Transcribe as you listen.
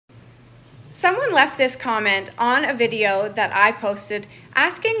Someone left this comment on a video that I posted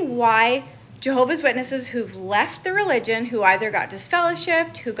asking why Jehovah's Witnesses who've left the religion, who either got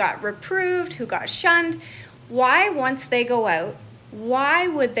disfellowshipped, who got reproved, who got shunned, why once they go out, why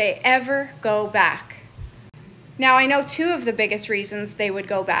would they ever go back? Now I know two of the biggest reasons they would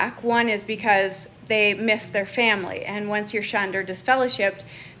go back. One is because they miss their family, and once you're shunned or disfellowshipped,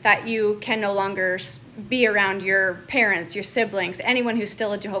 that you can no longer be around your parents, your siblings, anyone who's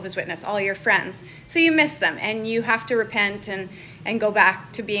still a Jehovah's Witness, all your friends. So you miss them and you have to repent and go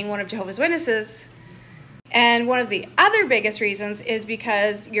back to being one of Jehovah's Witnesses. And one of the other biggest reasons is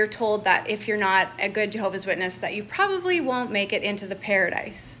because you're told that if you're not a good Jehovah's Witness, that you probably won't make it into the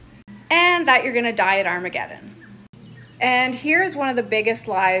paradise and that you're going to die at Armageddon. And here's one of the biggest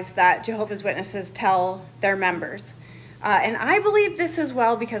lies that Jehovah's Witnesses tell their members. And I believe this as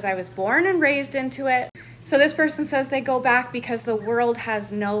well because I was born and raised into it. So this person says they go back because the world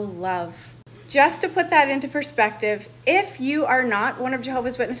has no love. Just to put that into perspective, if you are not one of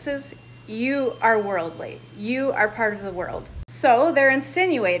Jehovah's Witnesses, you are worldly. You are part of the world. So they're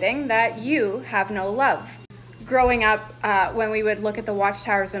insinuating that you have no love. Growing up, when we would look at the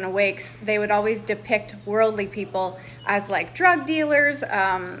watchtowers and awakes, they would always depict worldly people as like drug dealers,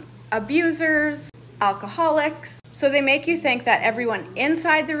 abusers, alcoholics. So they make you think that everyone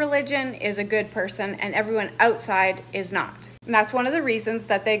inside the religion is a good person and everyone outside is not. And that's one of the reasons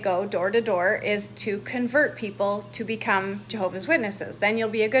that they go door to door, is to convert people to become Jehovah's Witnesses. Then you'll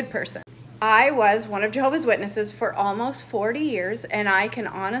be a good person. I was one of Jehovah's Witnesses for almost 40 years, and I can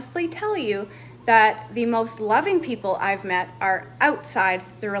honestly tell you that the most loving people I've met are outside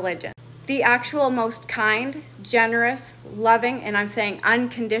the religion. The actual most kind, generous, loving, and I'm saying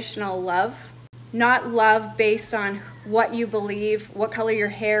unconditional love, not love based on what you believe, what color your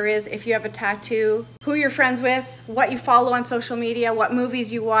hair is, if you have a tattoo, who you're friends with, what you follow on social media, what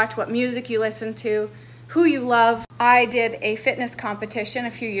movies you watch, what music you listen to, who you love. I did a fitness competition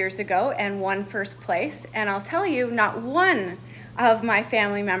a few years ago and won first place, and I'll tell you, not one of my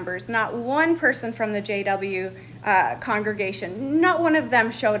family members, not one person from the JW congregation, not one of them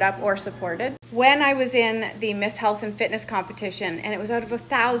showed up or supported. When I was in the Miss Health and Fitness competition, and it was out of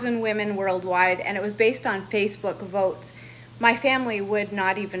 1,000 women worldwide, and it was based on Facebook votes, my family would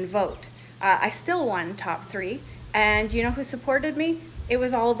not even vote. I still won top 3, and you know who supported me? It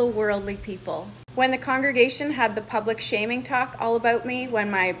was all the worldly people. When the congregation had the public shaming talk all about me, when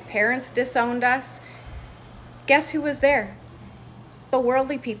my parents disowned us, guess who was there? The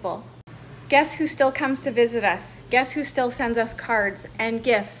worldly people. Guess who still comes to visit us? Guess who still sends us cards and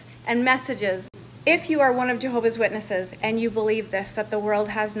gifts and messages? If you are one of Jehovah's Witnesses and you believe this, that the world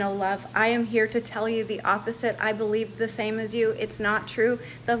has no love, I am here to tell you the opposite. I believe the same as you. It's not true.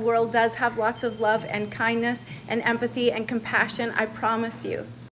 The world does have lots of love and kindness and empathy and compassion, I promise you.